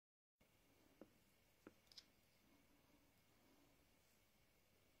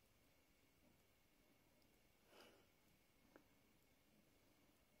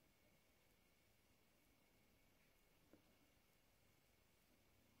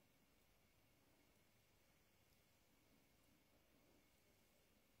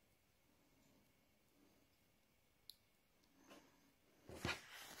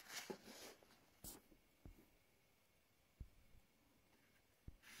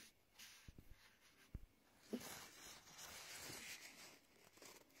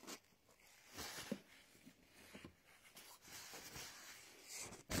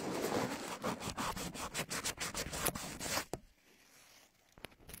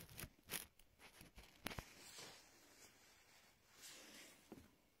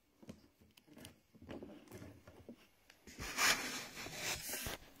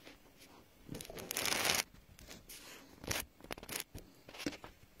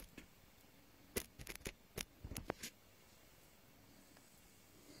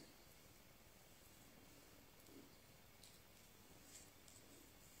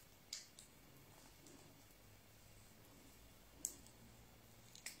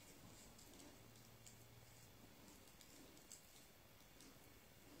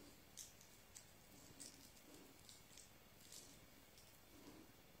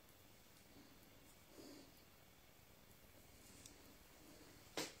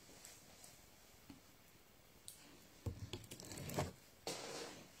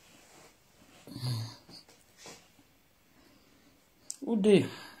Good day.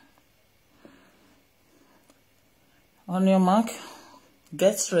 On your mark,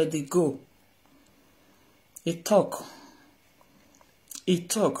 get ready, go. A talk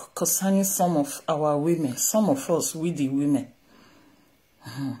concerning some of our women, some of us, we the women.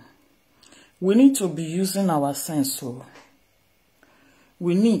 We need to be using our sense. So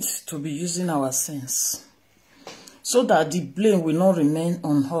we need to be using our sense so that the blame will not remain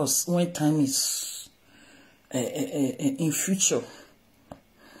on us when time is in future.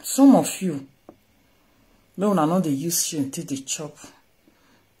 Some of you, may una not dey use shame till they chop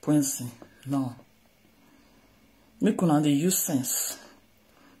poison. No. Make una dey use sense.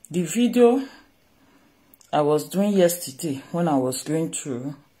 The video I was doing yesterday when I was going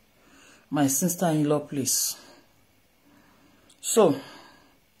to my sister-in-law place. So,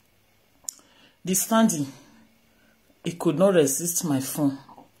 the standing, it could not resist my phone.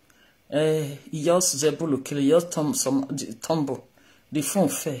 He just tumble. The phone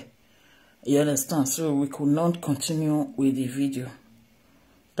fell. You understand? So we could not continue with the video.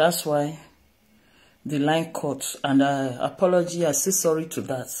 That's why the line cut. And I say sorry to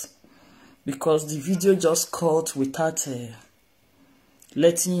that. Because the video just cut without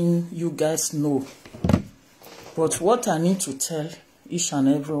letting you guys know. But what I need to tell each and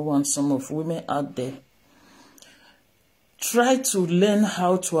everyone, some of women out there, try to learn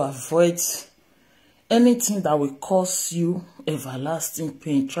how to avoid anything that will cause you everlasting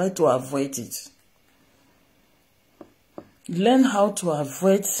pain. Try to avoid it. Learn how to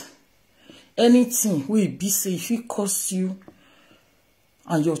avoid anything will be say if it costs you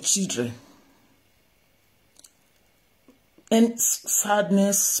and your children and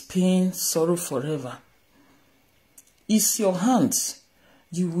sadness, pain, sorrow forever. It's your hand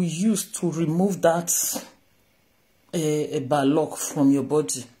you will use to remove that ballock from your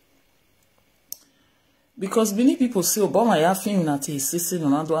body. Because many people say, Obama, I have him at a system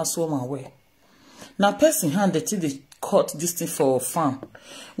and I don't so my way. Now, person hand they cut this thing for farm.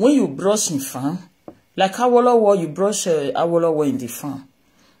 When you brush in farm, like Awolowo, you brush Awolowo in the farm.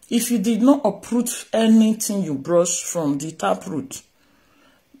 If you did not uproot anything you brush from the taproot,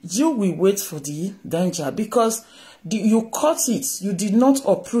 you will wait for the danger because you cut it, you did not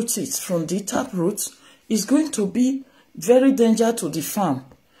uproot it from the taproot. It's going to be very dangerous to the farm.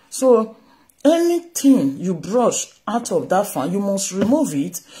 So, anything you brush out of that farm, you must remove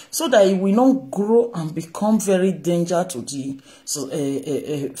it so that it will not grow and become very dangerous to the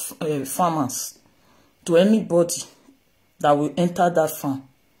farmers, to anybody that will enter that farm.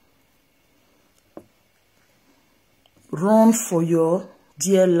 Run for your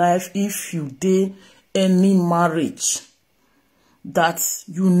dear life if you did any marriage that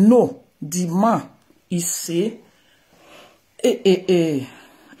you know the man is a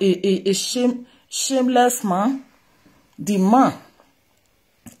shameless man. The man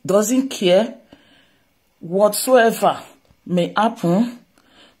doesn't care whatsoever may happen.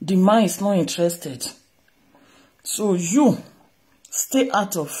 The man is not interested. So you stay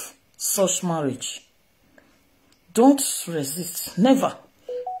out of such marriage. Don't resist. Never.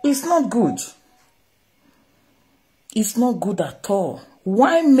 It's not good. It's not good at all.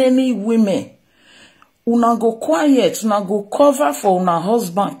 Why many women una go quiet, una go cover for una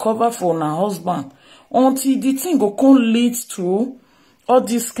husband, until the thing go come lead to all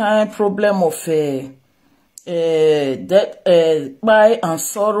this kind of problem of death, and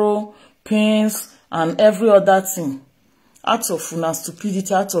sorrow, pains, and every other thing. Out of una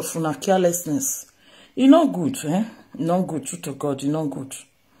stupidity, out of una carelessness. It's not good, eh? Not good, true to God, it's not good.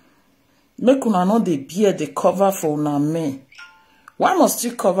 Make una not dey bear the cover for una men. Why must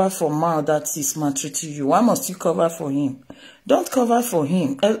you cover for man that is maltreating you? Why must you cover for him? Don't cover for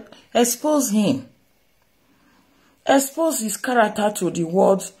him. Expose him. Expose his character to the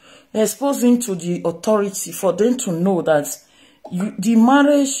world. Expose him to the authority for them to know that the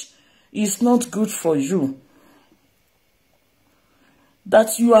marriage is not good for you.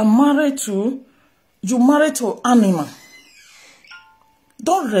 That you are married to animal.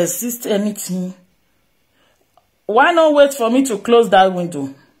 Don't resist anything. Why not wait for me to close that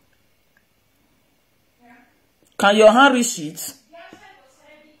window? Can your hand reach it?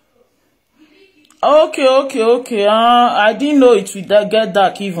 Okay. I didn't know it would get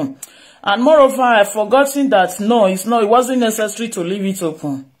dark even. And moreover, I've forgotten that no, it wasn't necessary to leave it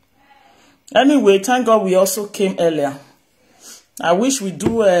open. Anyway, thank God we also came earlier. I wish we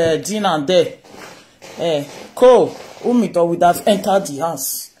do dinner there. Cole, Umito would have entered the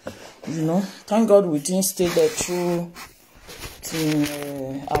house. You know, thank God we didn't stay there through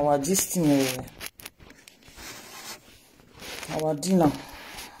our dinner.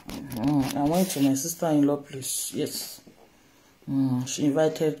 I went to my sister-in-law place. Yes. She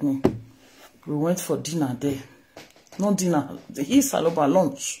invited me. We went for dinner there. Not dinner. It's Saloba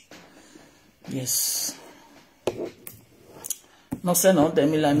lunch. Yes. No say no de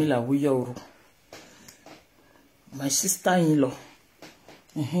mila wiyoro. My sister-in-law.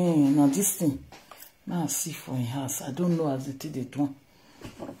 Now this thing. Now I see for in house. I don't know as the thing they do.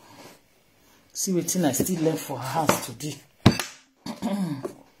 See what thing I still learn for her house today.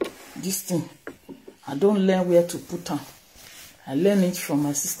 This thing. I don't learn where to put them. I learned it from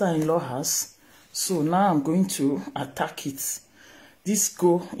my sister-in-law house. So now I'm going to attack it. This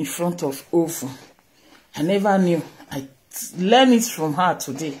go in front of oven. I never knew. I learned it from her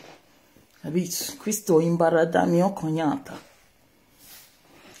today. Abit Cristo imbarada mi okonyata.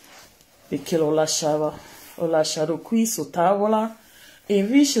 Perché l'ho lasciato qui su tavola e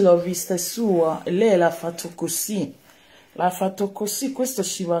invece l'ho vista sua e lei l'ha fatto così. L'ha fatto così, questo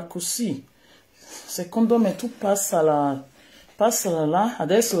ci va così. Secondo me tu passala là,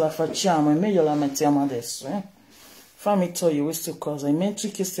 adesso la facciamo, è meglio la mettiamo adesso, Fammi togliere queste cose, mentre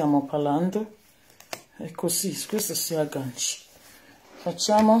che stiamo parlando, è così, questo si aggancia.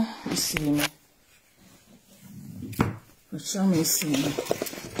 Facciamo insieme.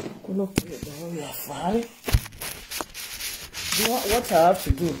 Quello che devo fare. What I have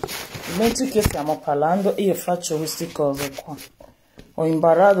to do, mentre che stiamo parlando, io faccio queste cose qua. Ho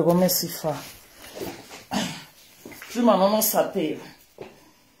imparato come si fa. Prima non lo sapevo.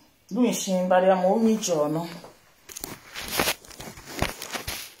 Noi ci impariamo ogni giorno.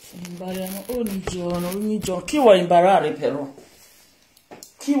 Ogni giorno. Chi vuole imparare però?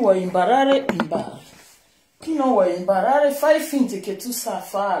 Chi vuole imparare, impara. Chi non vuole imparare, fai finta che tu sai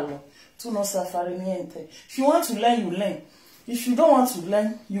farlo. Tu non sai fare niente. If you want to learn, you learn. If you don't want to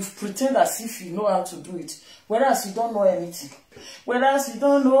learn, you pretend as if you know how to do it. Whereas you don't know anything. Whereas you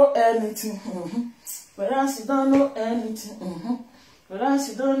don't know anything.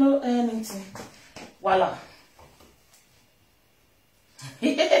 Voila.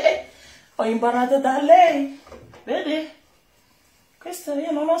 Ho imparato da lei. Vedi? Questo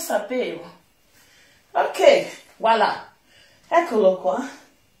io non lo sapevo. Ok, voilà. Eccolo qua.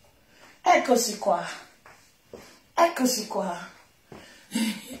 Eccoci qua.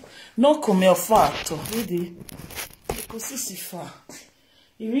 Non come ho fatto, vedi? E così si fa.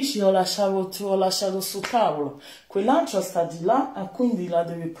 Invece ho lasciato sul tavolo. Quell'altro sta di là e quindi la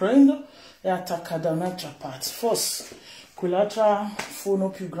devi prendere e attaccare da un'altra parte. Forse quell'altra forno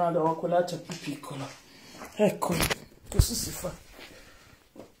più grande o quell'altra più piccola. Ecco, così si fa.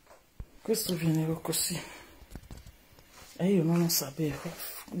 Questo viene così. E io non lo sapevo.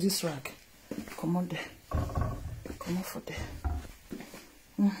 This rag. Come on there. Come on for there.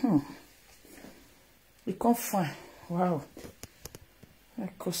 E come fine. Wow. È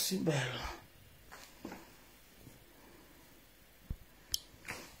così bello.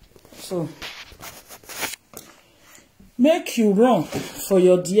 So, make you run for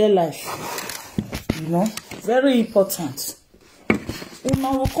your dear life. You know, very important.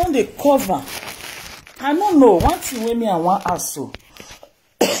 Una will come the cover. I don't know. One thing with me I want also.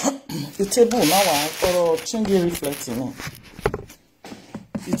 The table now or change reflecting it.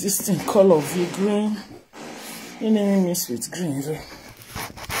 It's this thing color of the green. You name mix with green.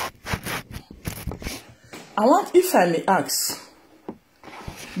 I want, if I may ask,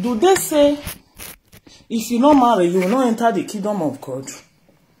 do they say if you not marry, you will not enter the kingdom of God?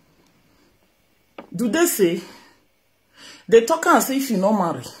 Do they say? They talk and say if you not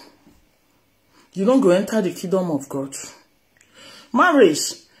marry, you don't go enter the kingdom of God.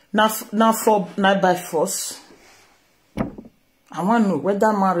 Marriage, not by force. I want to know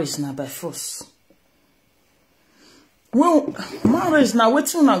whether marriage not by force. Well, marriage now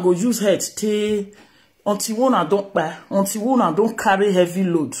wetin una go use head take until una don't buy, until una don't carry heavy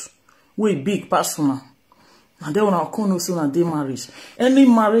load. We big personal. And then una come know say una dey marriage. Any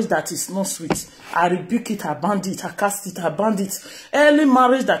marriage that is not sweet, I rebuke it, I ban it, I cast it, I ban it. Any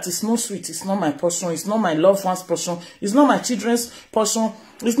marriage that is not sweet, it's not my portion, it's not my loved one's portion, it's not my children's portion,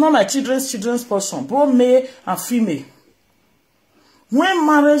 it's not my children's portion, both male and female. When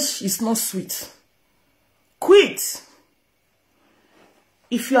marriage is not sweet, quit.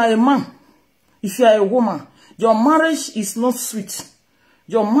 If you are a man, if you are a woman, your marriage is not sweet.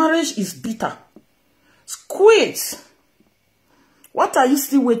 Your marriage is bitter. Quit. What are you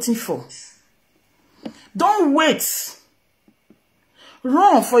still waiting for? Don't wait.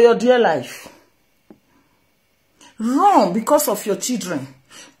 Run for your dear life. Run because of your children.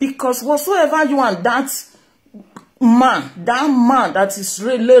 Because whatsoever you and that man that is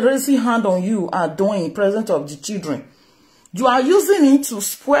raising hand on you are doing in presence of the children, you are using it to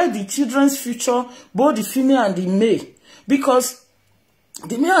spoil the children's future, both the female and the male. Because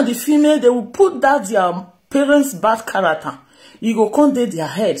The male and the female, they will put that their parents' bad character. You go come dey their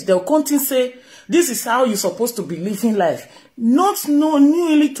head. They will come to say, this is how you're supposed to be living life. Not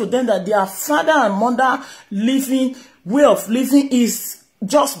knowingly to them that their father and mother way of living is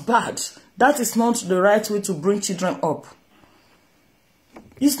just bad. That is not the right way to bring children up.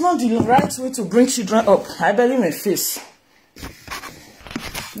 It's not the right way to bring children up. I beg my face.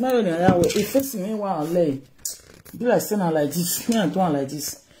 If face me while lay, be like saying like this, me and doing like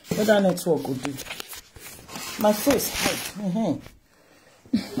this. Whether network will do. My face hide.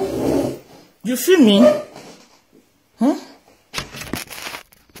 You feel me?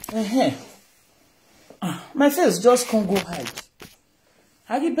 My face just can't go hide.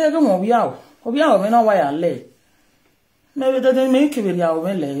 I get better when we are. We are when I lay. Maybe that they make it with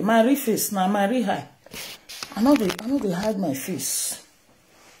our lay. My re face now, my re high. I know they hide my face.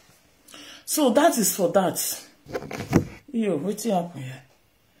 So that is for that. Yo, what's happening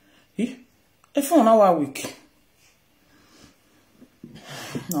here? If on our week.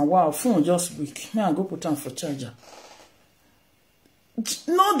 Now wow, phone just weak. May I go put on for charger?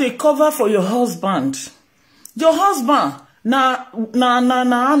 No, they cover for your husband. Your husband, na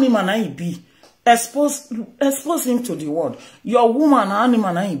animal na he be. Expose him to the world. Your woman, na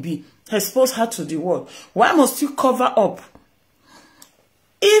animal na he be. Expose her to the world. Why must you cover up?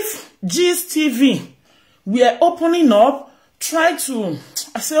 If GSTV we are opening up, try to,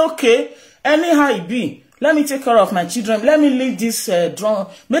 I say, okay, anyhow it be, let me take care of my children. Let me leave this drunk.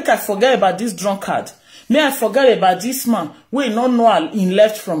 Make I forget about this drunkard. May I forget about this man. We not know in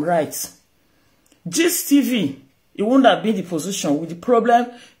left from right. GSTV, it wouldn't have been the position with the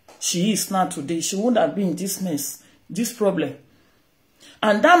problem she is now today. She wouldn't have been in this mess, this problem.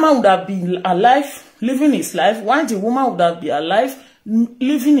 And that man would have been alive, living his life, while the woman would have been alive,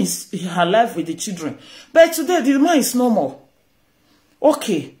 living her life with the children. But today, the man is no more.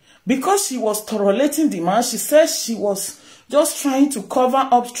 Okay. Because she was tolerating the man, she says she was just trying to cover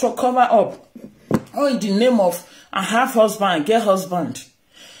up. Oh, in the name of I have husband, I get husband.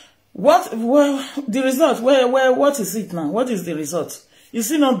 Well, the result, what is it now? What is the result? Is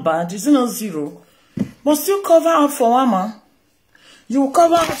it not bad? Is it not zero? But still cover up for one man. You will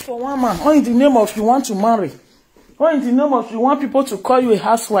cover up for one man. Or in the name of you want to marry. Or in the name of you want people to call you a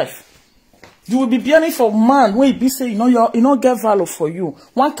housewife. You will be bearing for man when you be say, you know, get value for you.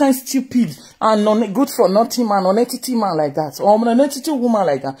 One kind stupid and non good for nothing man, non-entity man like that, or an entity woman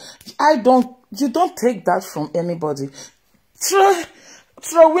like that. You don't take that from anybody. Throw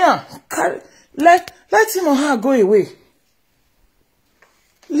where? Let him or her go away.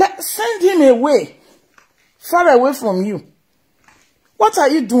 Send him away. Far away from you. What are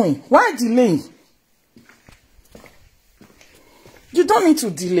you doing? Why delaying? You don't need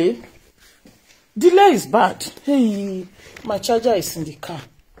to delay. Delay is bad. Hey, my charger is in the car.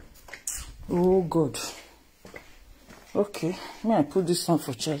 Oh, God. Okay, may I put this on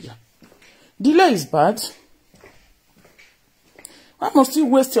for charger? Delay is bad. Why must you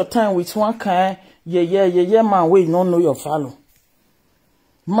waste your time with one kind yeah man where you don't know your value?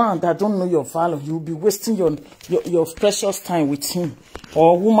 Man that don't know your value, you will be wasting your precious time with him.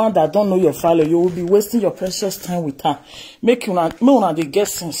 Or woman that don't know your value, you will be wasting your precious time with her. Make you not the get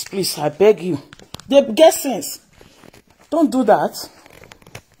sense, please. I beg you. They get sense. Don't do that.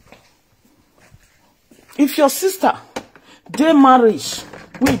 If your sister, their marriage,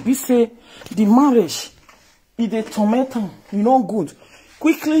 we be say the marriage, if they torment them, you know good.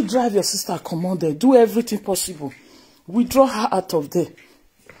 Quickly drive your sister, come on there. Do everything possible. Withdraw her out of there.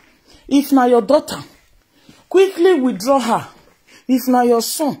 If now your daughter, quickly withdraw her. If now your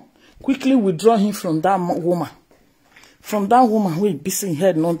son, quickly withdraw him from that woman. From that woman who is busy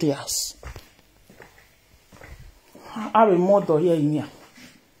head, not theirs. I have a mother here in here.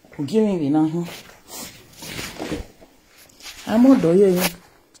 Give me the now. I'm mother here.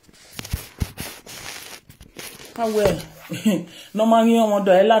 How well? Normally, I'm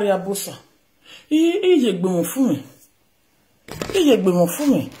mother. Elaria bossa. He gbemo fún mi. He gbemo fún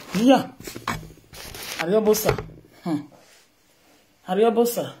mi. Yeah. Aria bossa. Aria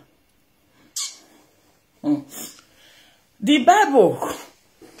bossa. The Bible.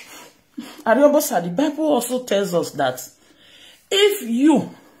 Ariobosa, the Bible also tells us that if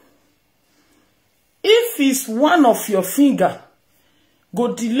it's one of your finger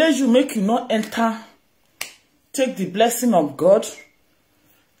go delay you, make you not enter, take the blessing of God,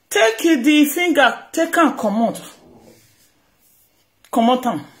 take it, the finger, take and come out.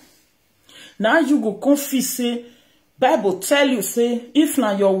 Now you go confess, say, Bible tell you, say, if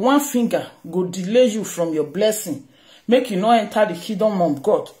now your one finger go delay you from your blessing, make you not enter the kingdom of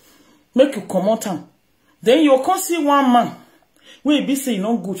God. Make you come out. Then you come see one man. wey be say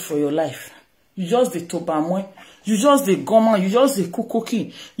no good for your life. You just dey tobamoy, you just dey goma, you just dey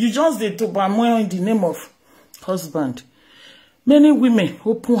cookie, you just dey tobamoy in the name of husband. Many women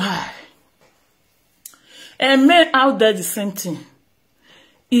open eye. And men out there the same thing.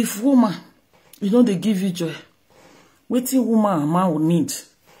 If woman, they give you joy. Wetin woman and man will need.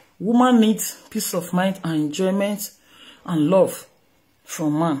 Woman needs peace of mind and enjoyment and love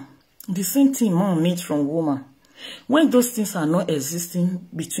from man. The same thing man needs from woman. When those things are not existing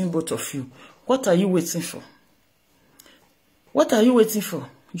between both of you, what are you waiting for? What are you waiting for?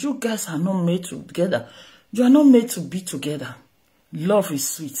 You guys are not made together. You are not made to be together. Love is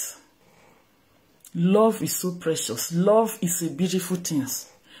sweet. Love is so precious. Love is a beautiful thing.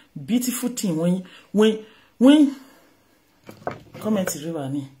 Beautiful thing when comment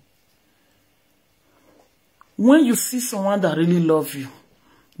river. When you see someone that really loves you,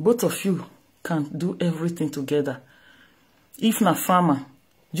 both of you can do everything together. If na farmer,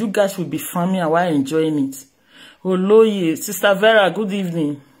 you guys will be farming while enjoying it. Oloye, Sister Vera, good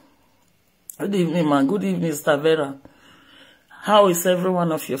evening. Good evening, man. Good evening, Sister Vera. How is every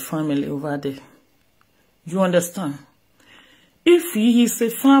one of your family over there? You understand? If he is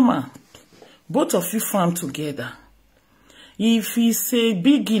a farmer, both of you farm together. If he's a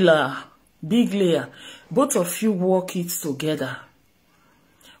big layer, both of you work it together.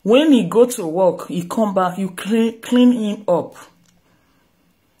 When he go to work, he come back, you clean him up.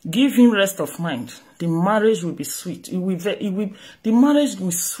 Give him rest of mind. The marriage will be sweet. The marriage will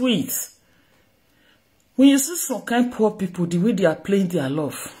be sweet. When you see some kind poor people, the way they are playing their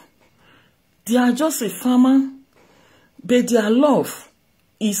love, they are just a farmer, but their love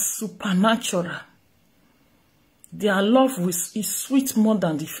is supernatural. Their love is sweet more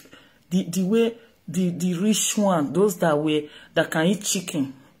than the way the rich one, those that can eat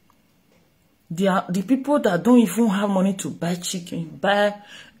chicken. They are the people that don't even have money to buy chicken, buy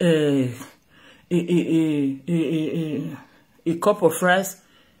a cup of rice.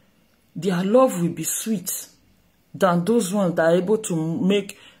 Their love will be sweet than those ones that are able to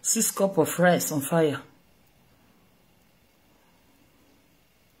make 6 cups of rice on fire.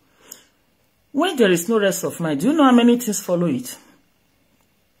 When there is no rest of mind, do you know how many things follow it?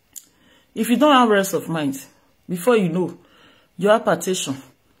 If you don't have rest of mind, before you know, your hypertension,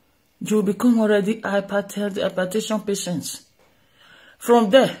 you will become already hypertension patients. From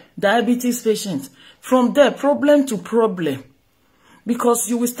there, diabetes patients. From there, problem to problem. Because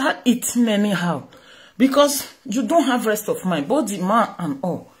you will start eating anyhow. Because you don't have rest of mind, both the man and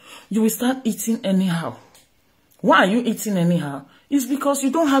all. You will start eating anyhow. Why are you eating anyhow? It's because you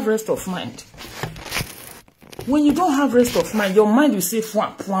don't have rest of mind. When you don't have rest of mind, your mind will say,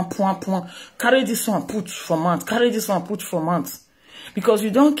 carry this one, put for months. Carry this one, put for months. Because you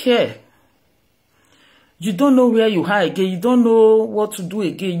don't care. You don't know where you are again. You don't know what to do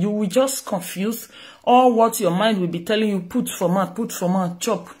again. You will just confuse all what your mind will be telling you. Put for month,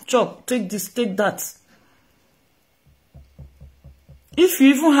 chop, take this, take that. If you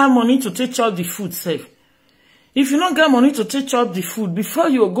even have money to take chop the food, safe. If you don't get money to take chop the food, before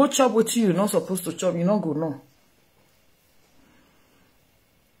you go chop what you're not supposed to chop, you don't go no.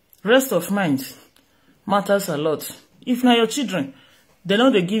 Rest of mind matters a lot. If now your children, they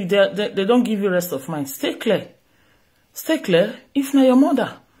don't give you rest of mind. Stay clear. Stay clear. If now your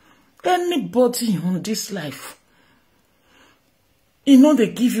mother, anybody on this life, they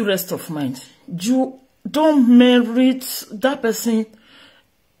give you rest of mind. You don't merit that person.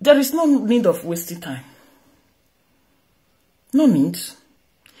 There is no need of wasting time. No need.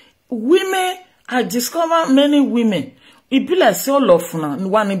 Women, I discover many women. It be like say all of na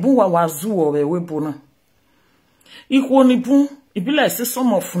wanibu wa wazu or webona. It be like say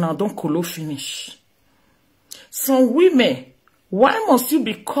some of na don't colo finish. Some women, why must you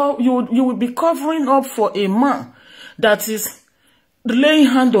be you will be covering up for a man that is laying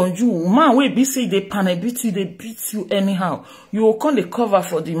hand on you? Man will be say they beat you, they beat you anyhow. You will come the cover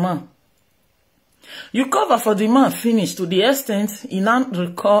for the man. You cover for the man finish to the extent he now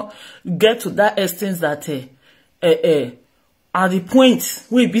get to that extent that at the point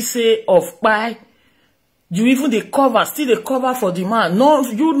we be say of buy, you even the cover, still the cover for the man. No,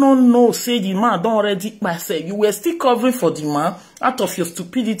 you don't know, say the man don't already buy, say you were still covering for the man out of your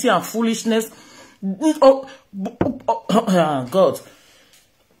stupidity and foolishness. Oh God.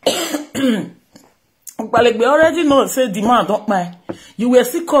 But we already know, say the man don't buy. You were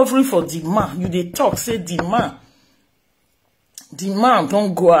still covering for the man. You dey talk, say the man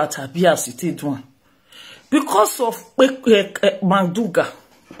don't go out and be as it is one. Because of Manduga,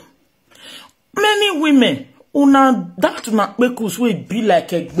 many women, that will be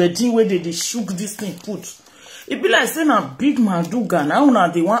like a wedding where they shook this thing put. It be like saying a big Maduga. Now una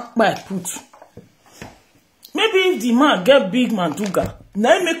they want by put. Maybe if the man get big Maduga,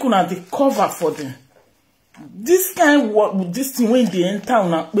 now make una the cover for them. This kind work with this thing when they enter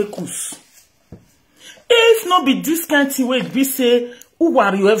una bekus. If not be this kind thing where be say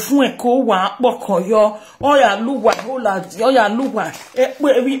uwa you everyone ko wa boko yo oya luwa hola oya luwa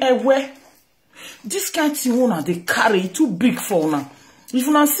ewe. This kind thing una they carry too big for una. If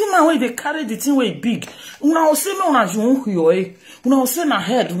una see man way they carry the thing way big, una will say me una jun huyo una will say na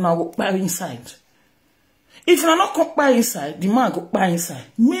head una go buy inside. If una not come buy inside, the man go buy inside.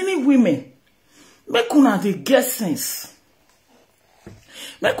 Many women make una they get sense.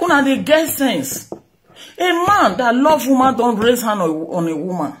 Make una they get sense. A man that love woman don't raise hand on a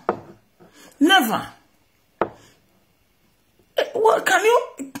woman. Never. Well, can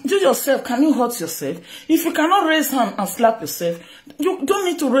you do yourself? Can you hurt yourself? If you cannot raise hand and slap yourself, you don't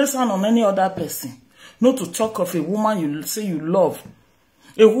need to raise hand on any other person. Not to talk of a woman you say you love.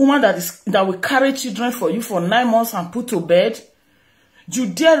 A woman that will carry children for you for 9 months and put to bed. You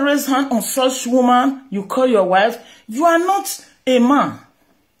dare raise hand on such woman you call your wife. You are not a man.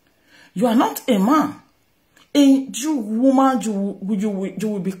 You are not a man. And you woman, you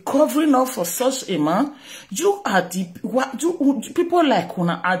will be covering up for such a man. You are people like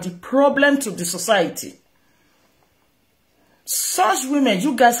una are the problem to the society. Such women,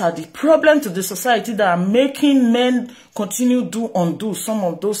 you guys are the problem to the society that are making men continue undo some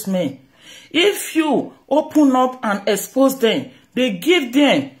of those men. If you open up and expose them, they give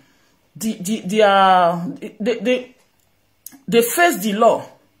them they face the law.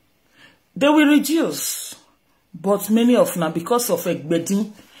 They will reduce. But many of them, because of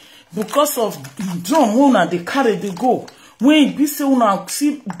Egbedi, because of drum, una they carry, they go. When we say una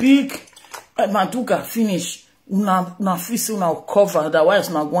see big Maduga finish, una feel say una cover, otherwise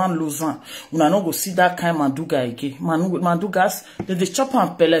una go and lose one. Una no go see that kind Maduga again. Madugas, they chop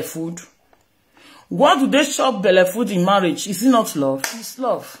and pele food. What do they chop belly food in marriage? Is it not love? It's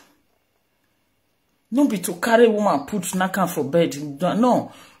love. Don't be to carry woman put nakan for bed.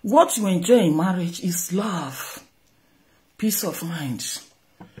 No. What you enjoy in marriage is love. Peace of mind.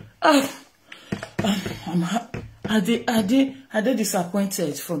 I did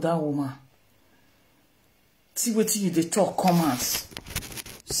disappointed for that woman. See what you they talk comments.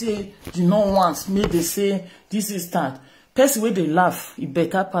 Say you know once maybe they say this is that. Person where they laugh, it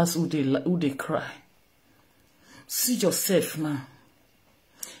better pass who they cry. See yourself now.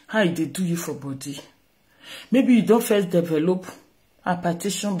 How they do you for body. Maybe you don't first develop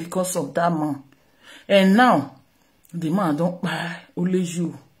hypertension because of that man. And now, the man don't buy only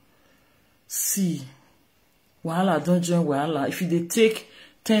you. See, wahala don't join wahala. If they take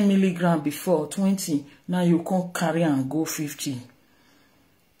 10 milligram before 20, now you can't carry and go 50.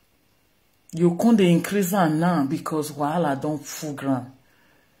 You can't increase her now because wahala don't full ground.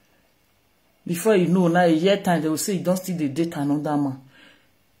 Before you know, now a year time, they will say you don't still date another man.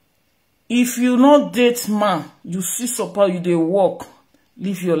 If you not date man, you see support, you they work,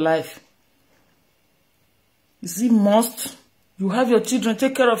 live your life. Is it must? You have your children,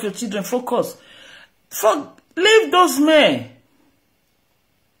 take care of your children, focus. Leave those men.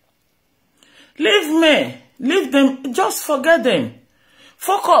 Leave men. Leave them, just forget them.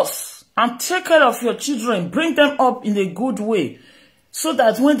 Focus and take care of your children. Bring them up in a good way. So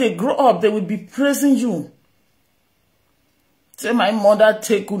that when they grow up, they will be praising you. Say, my mother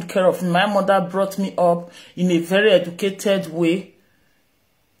take good care of me. My mother brought me up in a very educated way.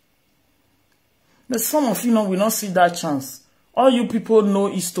 But some of you know will not see that chance. All you people know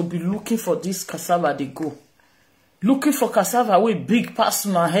is to be looking for this cassava they go. Looking for cassava with big pass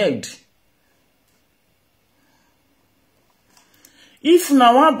on our head. If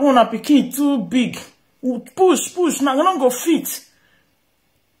now one bone a pikin too big, push, now gonna go fit.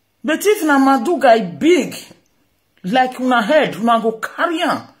 But if na Maduga is big, like una head, una go carry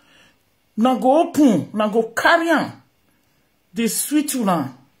on. Una go open, una go carry on. They sweet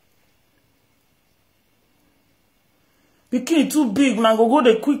una. Pikin too big, una go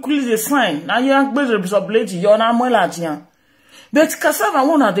they quickly they sign. Now you have better responsibility, you're not more like you. But cassava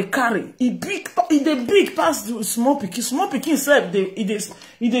one they carry. It big past the small pikin. Small pikin self,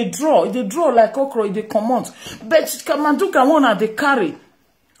 they draw like okra, they come out. But Maduga one they carry.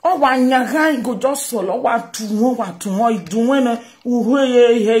 Oh, one yagai go just solo, what to do when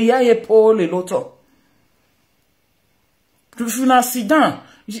ye pole a loto. If you not sit down,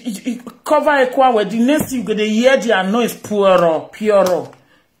 you cover a qua where the next you get a year the noise purer.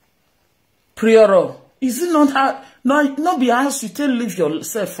 Is it not how not be asked you to leave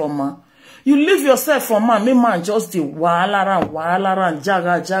yourself from You leave yourself for man. Me man just the wahala,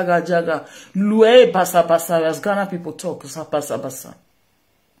 jaga. Lue basa, as Ghana people talk, basa.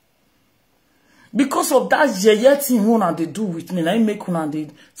 Because of that yeye thing una they do with me, na make una dey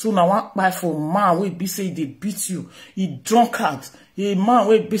so na one buy for man wey be say they beat you, he drunkard, a man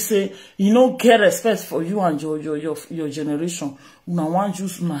wey be say you no get respect for you and your generation. Una wan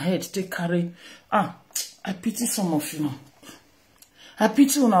use una head take carry. I pity some of you now. I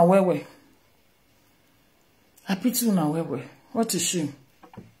pity una well. I pity una well. What a shame.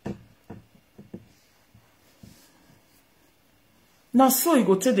 Now so you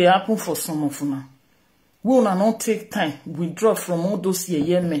go take the happen for some of una. We una not take time, withdraw from all those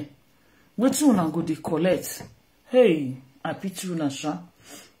yeye men. Wetin una go dey collect? Hey, I pity una sha.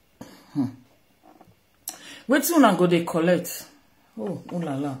 Wetin una go dey collect? Oh,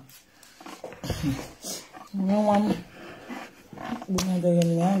 la la. No one. Una dey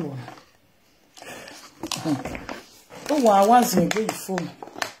me alone. Oh, I was in the phone.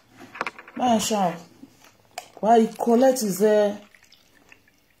 My sha. Why you collect is there?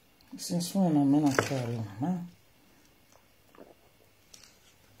 Since when I'm in a carry, man.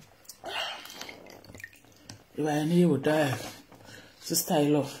 If I knew you would die, sister, I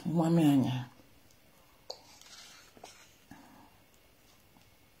love mommy and ya.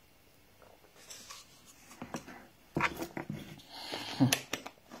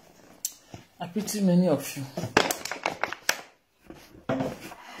 I pity many of you.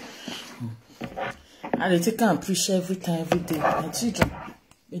 And they take and preach every time, every day. My children.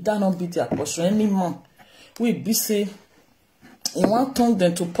 It does not be their portion anymore. We be say, you want to turn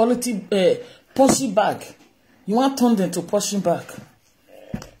them to pushing back. You want to turn them to pushing back.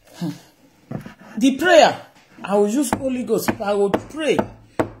 The prayer, I will use Holy Ghost. I will pray.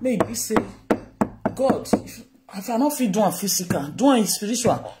 Maybe say, God, if I not feel doing physical, doing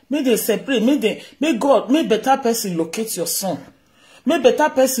spiritual, may they separate, may God, may better person locate your son. May better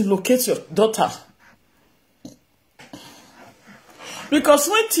person locate your daughter. Because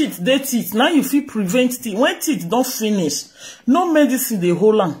when teeth, they teeth, now you feel prevent teeth. When teeth don't finish, no medicine they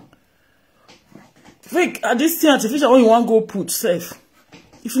hold on. Fake at this thing artificial when you want go put safe.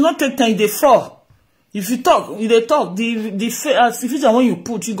 If you not take time, they fall. If you talk, the artificial when you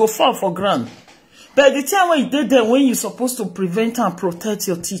put, you go fall for ground. But the time when you did that, when you're supposed to prevent and protect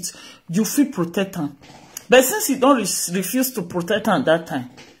your teeth, you feel protect them. But since you don't refuse to protect them at that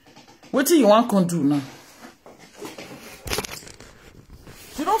time, what do you want to do now?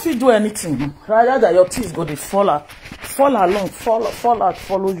 You don't feel do anything. Rather that your teeth go to fall out,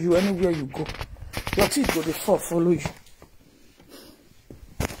 follow you anywhere you go. Your teeth go to follow you.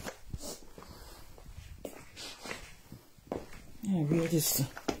 Yeah, wear this.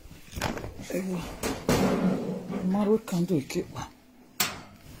 Tomorrow can do a keep. What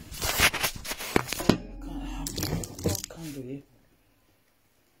can do it?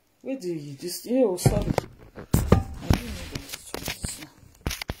 Where do you just? Oh, sorry.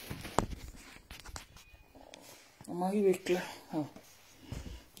 I'm going to clear. Oh,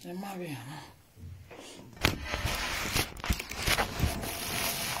 I'm married.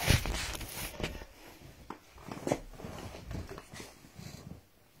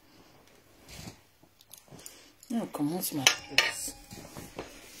 No, come on, my place.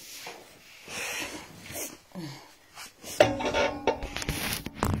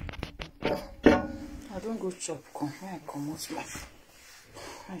 I don't go chop. Come here, come on,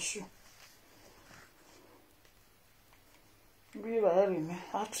 my shoe. If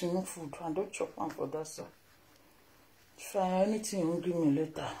I have to remove food and don't chop one for that sir. If I have anything you will give me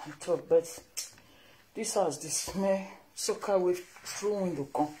later, I talk, but this house, the smell, soak away through window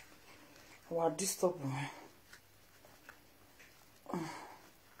come. What disturb me?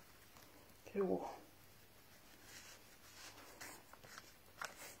 Okay, whoa.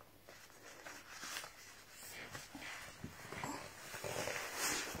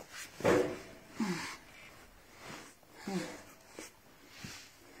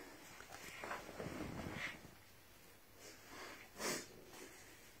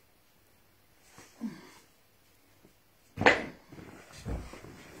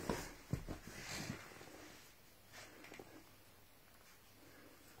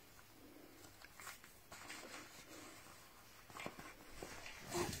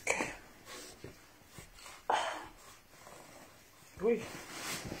 Wait.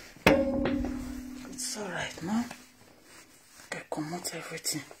 It's alright now. I can come out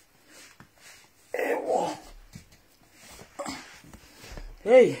everything. Hey, whoa.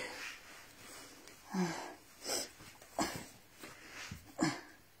 Hey.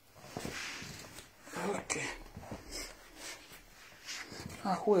 Okay.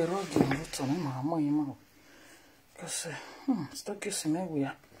 Ah, who a road in Luton, my mom. Because, stuck is in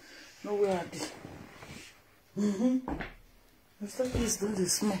everywhere. Nowhere I did. The stuck is doing the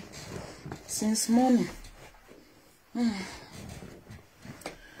smell since morning.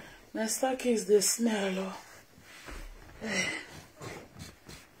 My stuck is the smell.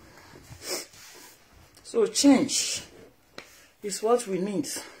 So change is what we need.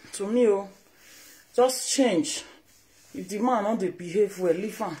 To me, just change. If the man not they behave well,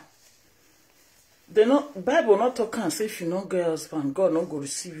 leave him. They not Bible not talk and say if you not get husband, God not go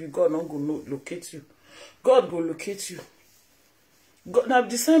receive you, God not go locate you. God go locate you. God, now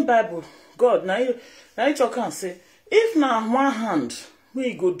the same Bible, God now you talk and say, if now one hand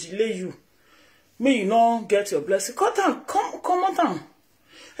may go delay you, may you not get your blessing. Come on down.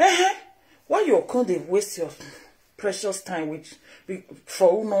 Why you can't they waste your precious time with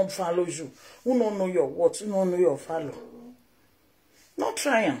for who not follow you, who don't know your words, who don't know your follow? Not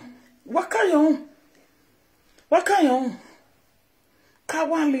trying. What can you own? What can you own? Can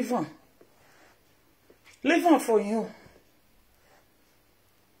one live on? Live on for you.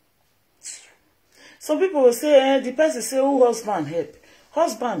 Some people will say, the person say, oh, husband help.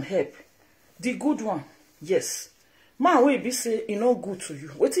 Husband help. The good one, yes. Man will be say, e no good to you.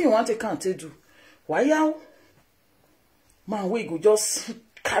 What do you want to can't do? Why y'all? Man will go just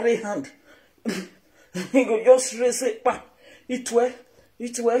carry hand. He go just raise it back. It way.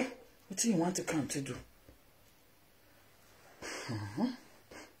 What do you want to can't do? What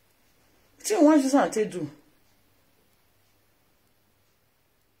do you want to do?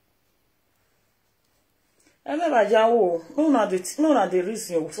 No, not the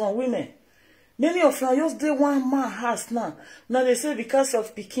reason. Some women, many of them just they one man house now. Now they say because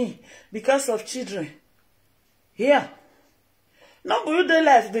of Peking, because of children. Yeah. Now go you their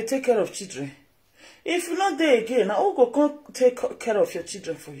life, they take care of children. If you not there again, now who go come take care of your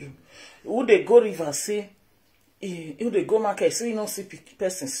children for you? Who they go river say, who they go market, say you don't see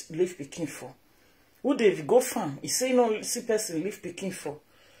person leave Peking for. Who they go farm, you say you don't see person leave Peking for.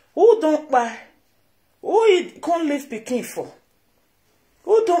 Who don't buy? Who he can't leave Peking for?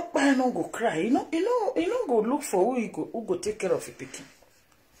 Who don't buy no go cry? You know go look for who go take care of your Peking.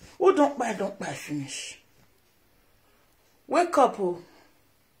 Who don't buy finish. Wake up, oh.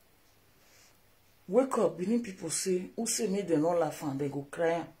 Wake up, many people say, who say me they not laugh and they go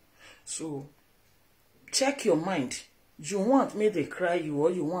cry. So check your mind. You want me they cry you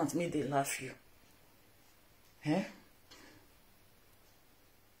or you want me they laugh you? Eh?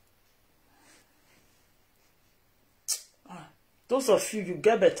 Those of you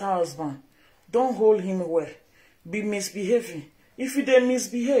get better husband, don't hold him well. Be misbehaving. If you don't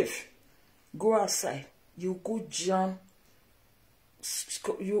misbehave, go outside. You go jam.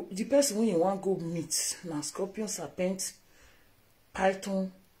 The person when you want go meet now scorpion, serpent,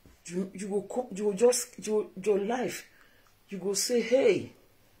 python. You go just your life. You go say, hey,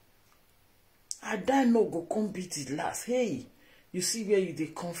 I die no go come beat it last. Hey, you see where you they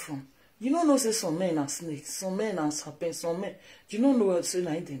come from. You don't know say some men are snakes, some men are serpents, some men. You don't know what say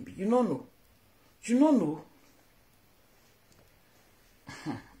like them be. You don't know. You don't know.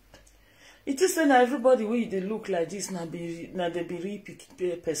 It is saying that everybody wey they look like this now they be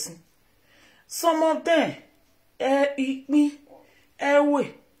real person. Some of them,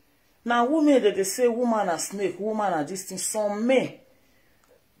 way. Now women that they say woman are snake, woman are this thing. Some men,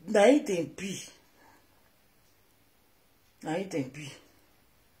 now it they be. Now it they be.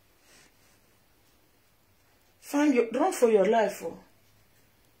 Run for your life. Oh.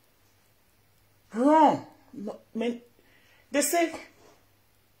 Run. No, they say,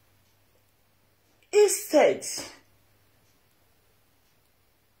 instead,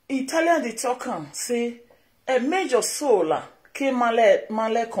 Italian the talker say, a major solar came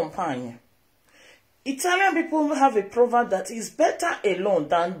male companion. Italian people have a proverb that is better alone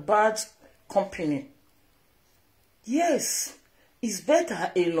than bad company. Yes, it's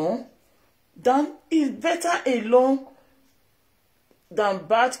better alone. It's better alone than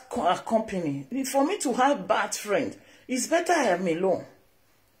bad company. For me to have bad friend, it's better I am alone.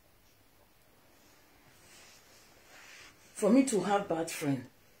 For me to have bad friend,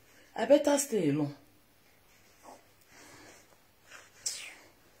 I better stay alone.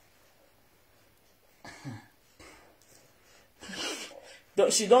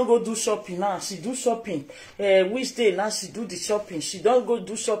 She don't go do shopping now. She do shopping. Which day now she do the shopping? She don't go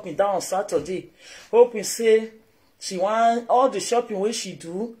do shopping down on Saturday. Hoping say she want all the shopping where she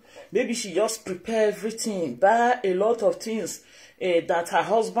do. Maybe she just prepare everything, buy a lot of things that her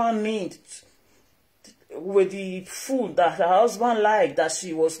husband needs with the food that her husband liked that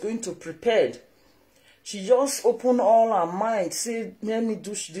she was going to prepare. She just opened all her mind, say, let me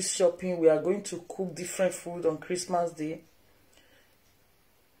do this shopping. We are going to cook different food on Christmas Day.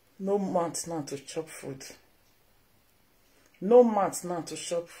 No month now to chop food. No month now to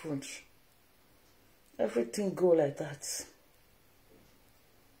chop food. Everything go like that.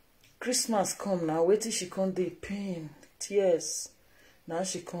 Christmas come now, wait till she come dey pain, tears. Now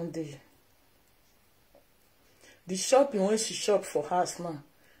she come dey. The shopping when she shop for house now,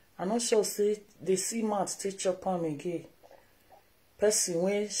 I'm not sure say they see mouth take chop am again. Person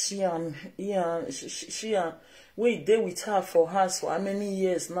when she and wey dey with her for house for how many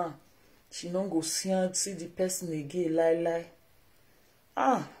years now, she no go see the person again,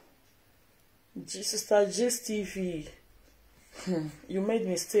 lie. Sister Gist TV, you made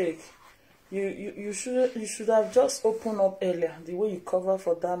mistake. You should have just opened up earlier, the way you cover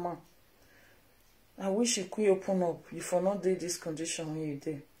for that man. I wish you could open up. You for not do this condition when you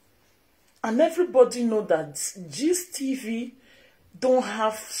did. And everybody know that Gist TV don't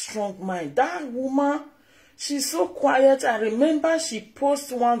have strong mind. That woman, she's so quiet. I remember she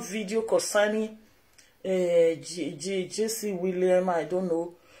posted one video concerning J.C. William, I don't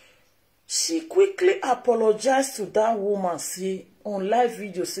know. She quickly apologized to that woman, say on live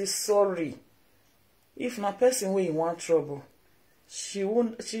video, say sorry. If na person wey you want trouble,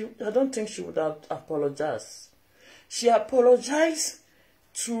 I don't think she would have apologized. She apologized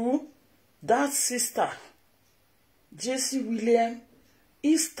to that sister, J.C. William,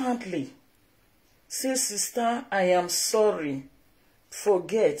 instantly. Say, sister, I am sorry.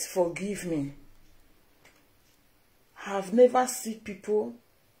 Forgive me. I've never seen people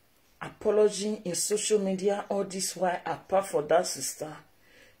apologizing in social media all this while apart from that sister.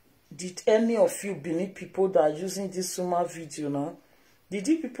 Did any of you Benin people that are using this woman video now, did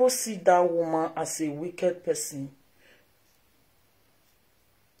you people see that woman as a wicked person?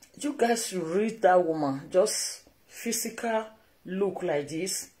 You guys should read that woman. Just physical look like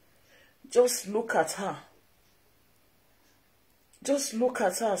this. Just look at her. Just look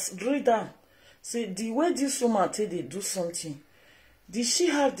at her. Read her. See, the way this woman tell they do something, did she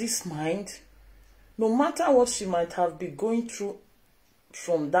have this mind? No matter what she might have been going through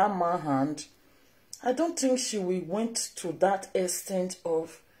from that man's hand, I don't think she went to that extent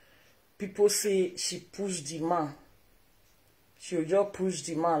of people say she pushed the man. She will just push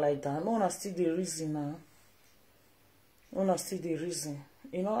the man like that. No one has still the reason now. No one has still the reason.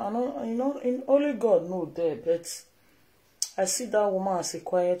 You know, I know, only God knows there, but I see that woman as a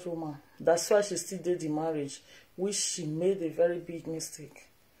quiet woman. That's why she still did the marriage, which she made a very big mistake.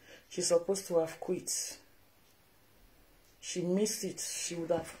 She's supposed to have quit. She missed it. She would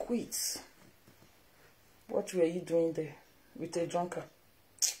have quit. What were you doing there with a drunkard?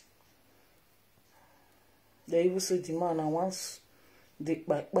 They even say the man, and once they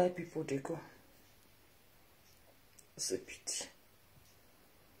buy people, they go. It's a pity.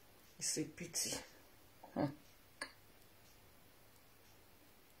 It's a pity.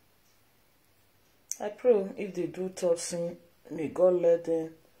 I pray if they do tough sin, may God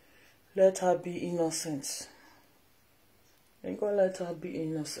let her be innocent. May God let her be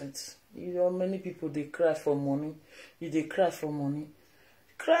innocent. You know, many people, they cry for money. If they cry for money,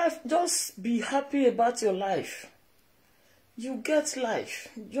 cry, just be happy about your life. You get life.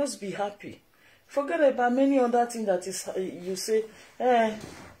 Just be happy. Forget about many other things that is, you say,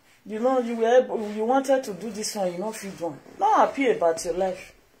 you know, you wanted to do this one, you know, feed one. Not happy about your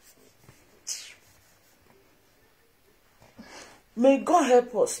life. May God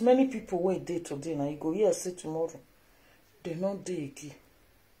help us. Many people wait day today, now you go here, say tomorrow. They not day again.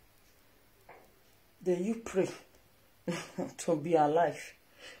 Then you pray to be alive.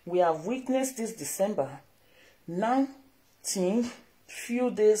 We have witnessed this December. 19 few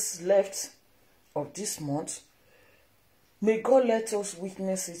days left of this month. May God let us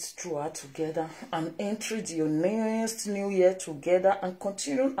witness it throughout together and enter the next new year together and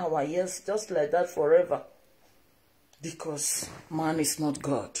continue our years just like that forever. Because man is not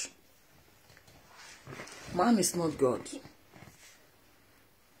God. Man is not God.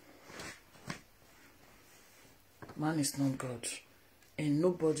 Man is not God. And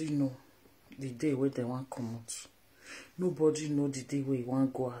nobody know the day where they want to come out. Nobody know the day where you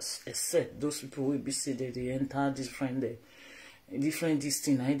want to go as, except those people will be say that they enter different this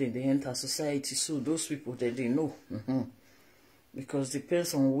thing, they enter society. So those people that they know. Because it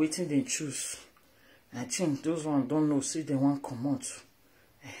depends on waiting they choose. I think those ones don't know, say they want to come out.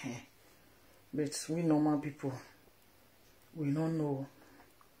 But we normal people, we don't know.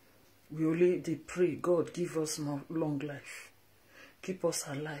 We only they pray, God give us more long life. Keep us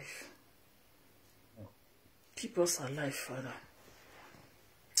alive. Keep us alive, Father.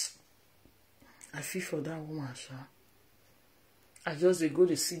 I feel for that woman, sha. I just dey go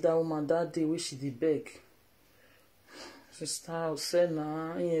to see that woman that day where she dey beg. Sister said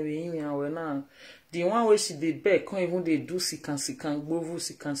na na the one where she dey beg can't even dey do sikan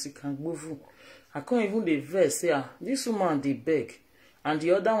gbovu. I can't even dey vex say this woman dey beg, and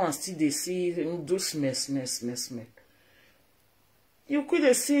the other one still dey see do smell. You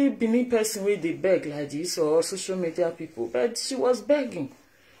could see Benin person where they beg like this, or social media people, but she was begging.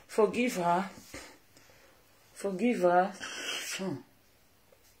 Forgive her.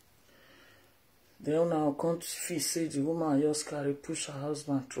 Then now can't feel say the woman just carry push her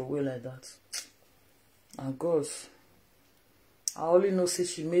husband through away like that. And God, I only know say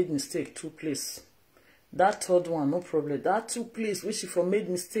she made mistake 2 places. That third one, no problem. That 2 places where she for made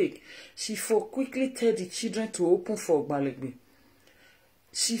mistake, she for quickly tell the children to open for Ogbalegbe.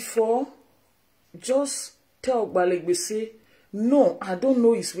 She for just tell Ogbalegbe say, no, I don't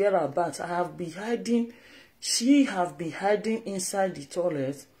know his whereabouts. I have been hiding. She have been hiding inside the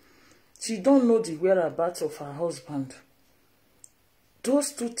toilet. She don't know the whereabouts of her husband.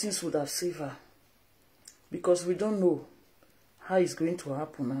 Those 2 things would have saved her. Because we don't know how it's going to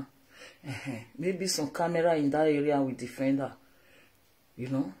happen now. Maybe some camera in that area will defend her. You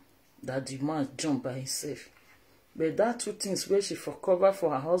know, that the man jumped by himself. But that 2 things where she for cover for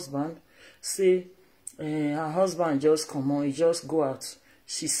her husband, say her husband just come on, he just go out.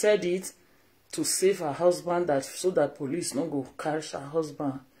 She said it to save her husband, that so that police not go catch her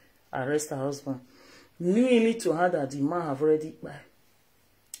husband, arrest her husband. Knowingly to her that the man have already died.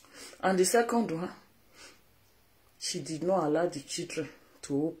 And the second one, she did not allow the children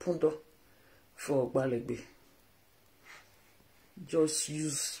to open door for Ogbalegbe. Just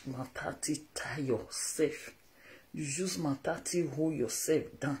use matati tie yourself. You use matati hold yourself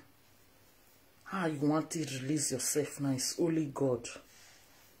down. How you want to release yourself now is only God.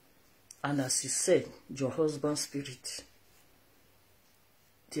 And as you said, your husband's spirit,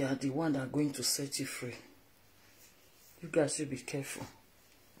 they are the one that are going to set you free. You guys should be careful.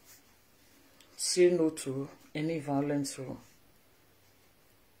 Say no to any violence.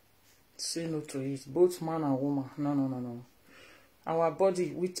 Say no to it. Both man and woman. No. Our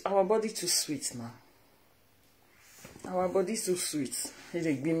body too sweet now. Our body too sweet.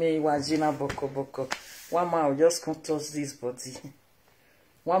 One man will just come touch this body.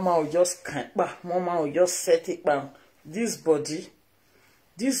 One man will just set it down. This body,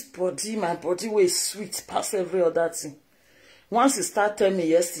 my body was sweet past every other thing. Once he started telling me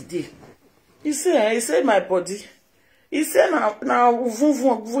yesterday, he said my body. He said now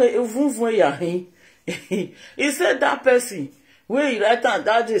he said that person where he write down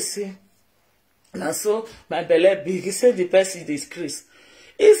that they say. Now so my belly big. He said the person is Chris.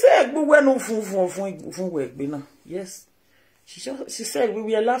 He said yes. She said we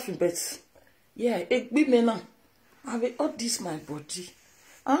were laughing, but yeah, I will all this my body.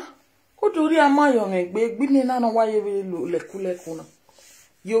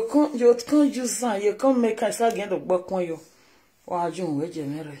 You can't use that. You can't make us again to back on you.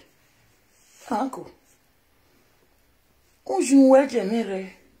 Uncle.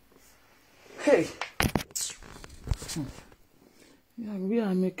 Hey. Yeah, we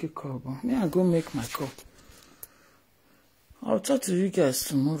are make a call. May I go make my call? I'll talk to you guys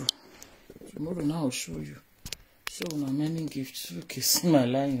tomorrow. Tomorrow now I'll show you. Show now many gifts. Okay, see my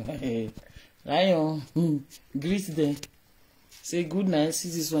lion. Hey. Lion. Greet them. Say good night. See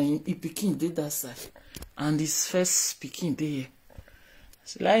this one. He picking did that side. And his first picking there.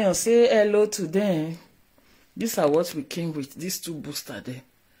 So lion, say hello to them. These are what we came with. These 2 boosters there.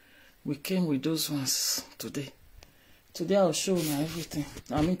 We came with those ones today. Today I'll show you everything.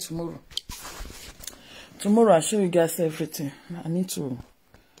 I mean tomorrow. Tomorrow I'll show you guys everything. I want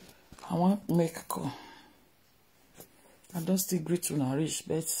to make a call. I don't still greet to rich,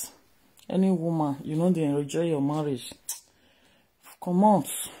 but any woman, you know they enjoy your marriage. Come on.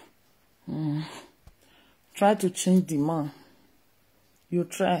 Try to change the man. You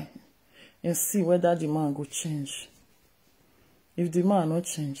try and see whether the man will change. If the man not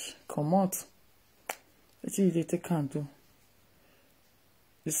change, come out. Let's see if they can do.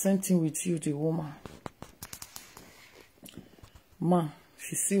 The same thing with you, the woman. Man,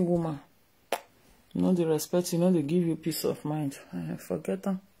 if you see woman, you know they respect, you know they give you peace of mind. Forget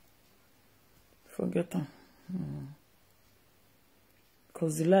them. Forget them.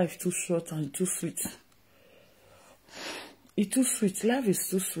 Because the life is too short and too sweet. It's too sweet. Life is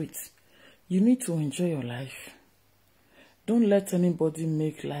too sweet. You need to enjoy your life. Don't let anybody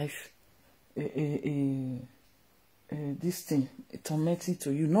make life this thing tormenting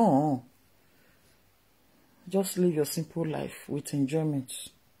to you. No. Just live your simple life with enjoyment.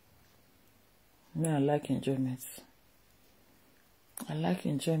 Me, I like enjoyment. I like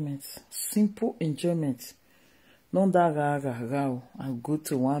enjoyment. Simple enjoyment. Not that ga. I go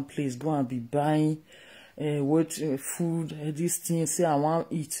to one place, go and be buying food, this thing, say I want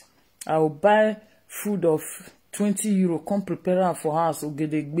to eat. I will buy food of 20 euro, come prepare am for house,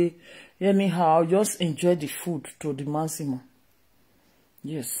 ogedegbe. Anyhow, I'll just enjoy the food to the maximum.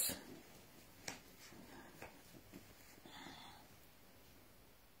 Yes.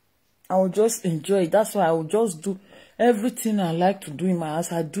 I will just enjoy it. That's why I will just do everything I like to do in my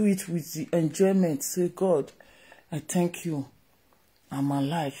house. I do it with the enjoyment. Say, God, I thank you. I'm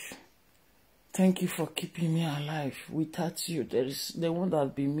alive. Thank you for keeping me alive. Without you, there won't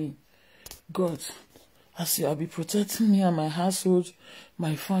have been me. God, as you have been protecting me and my household,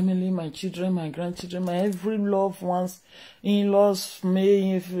 my family, my children, my grandchildren, my every loved ones, in-laws,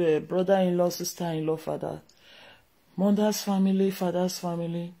 brother-in-law, sister-in-law, father, mother's family, father's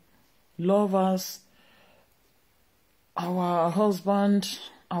family, lovers, our husband,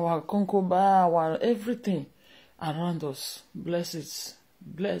 our concubine, our everything around us. Bless it.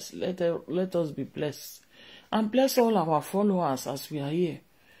 Bless. Let us be blessed. And bless all our followers as we are here.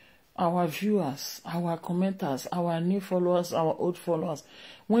 Our viewers, our commenters, our new followers, our old followers.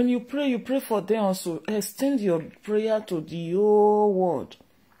 When you pray for them also. Extend your prayer to the whole world.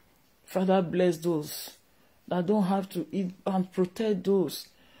 Father, bless those that don't have to eat, and protect those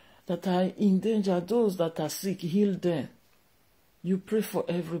that are in danger, those that are sick, heal them. You pray for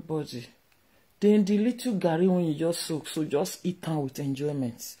everybody. Then the little garri when you just soak, so just eat them with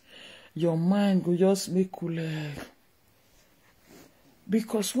enjoyment. Your mind will just make cool.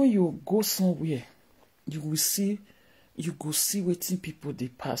 Because when you go somewhere, you go see wetin people they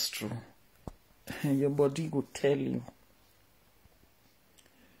pass through. And your body go tell you.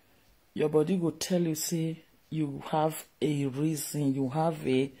 Your body go tell you, say, you have a reason, you have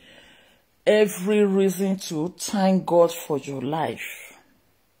every reason to thank God for your life.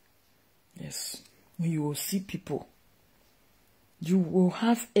 Yes. When you will see people, you will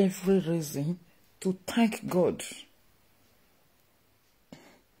have every reason to thank God.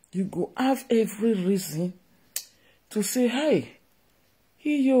 You go have every reason to say, hey,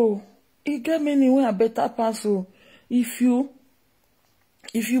 he get me anywhere a better pass. So if you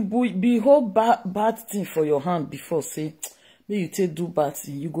behold bad thing for your hand before, say, may you take do bad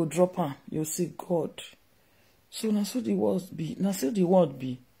thing, you go drop am, you say, God. So now so the world be. Now so the world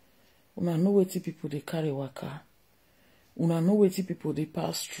be. Una know wetin people they carry waka. Una know wetin people they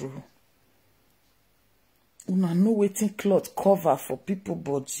pass through. Una know wetin cloth cover for people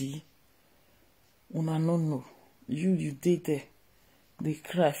body. Una no know. You dey there. They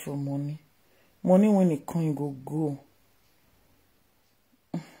cry for money. Money when it come, you go.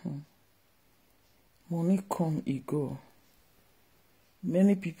 Money come, e go.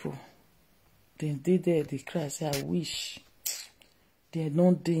 Many people, they there, they cry, say, I wish they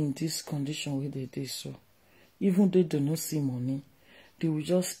don't dey in this condition where they dey so. Even they do not see money, they will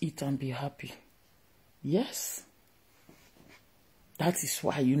just eat and be happy. Yes. That is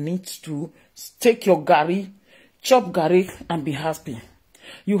why you need to take your garri, chop garri, and be happy.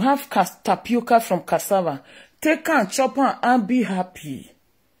 You have tapioca from cassava. Take and chop and be happy.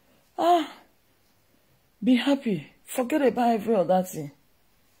 Be happy. Forget about every other thing.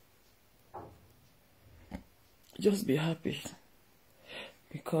 Just be happy.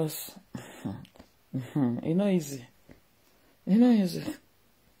 Because it's not easy. It's not easy.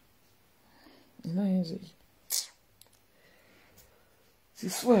 It's not easy.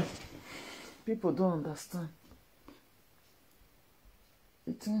 It's well. People don't understand.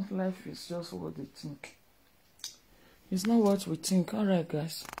 They think life is just what they think. It's not what we think. Alright,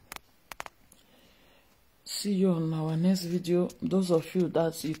 guys. See you on our next video. Those of you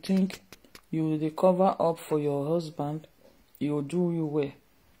that you think you will cover up for your husband, you will do you well.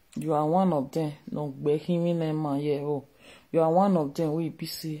 You are one of them. No, you are one of them. We be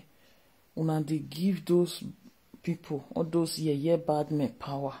say, una they give those people or those bad men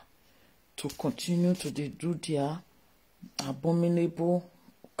power to continue to do their abominable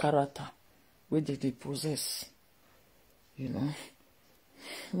character where they possess. You know,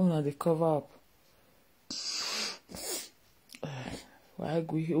 una they cover up. Why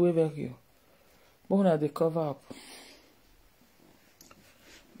go over here? But they cover up.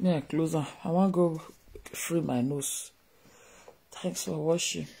 Yeah, closer. I want to go free my nose. Thanks for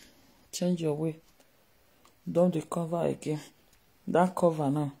watching. Change your way. Don't they cover again. That cover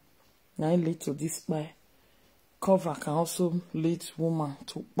now lead to this buy. Cover can also lead woman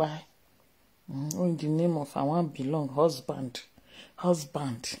to buy. In the name of I want belong husband.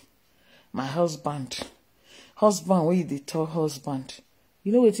 My husband. Husband, where they tell husband.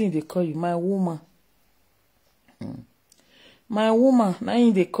 You know wetin they call you? My woman. My woman.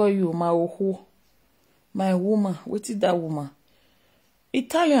 Now they call you my oho. My woman. Wetin that woman?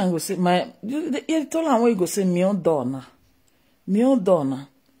 Italian go say my. Italian way go say mio donna. Mio donna.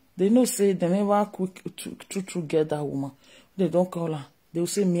 They know say they never quick to get that woman. They don't call her. They will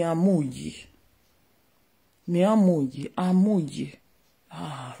say mia moglie. Mia moglie. Amoglie.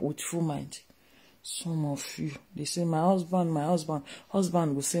 Ah, with full mind. Some of you, they say my husband, my husband.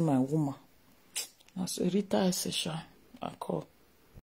 Husband will say my woman. That's a Rita Essential. I call.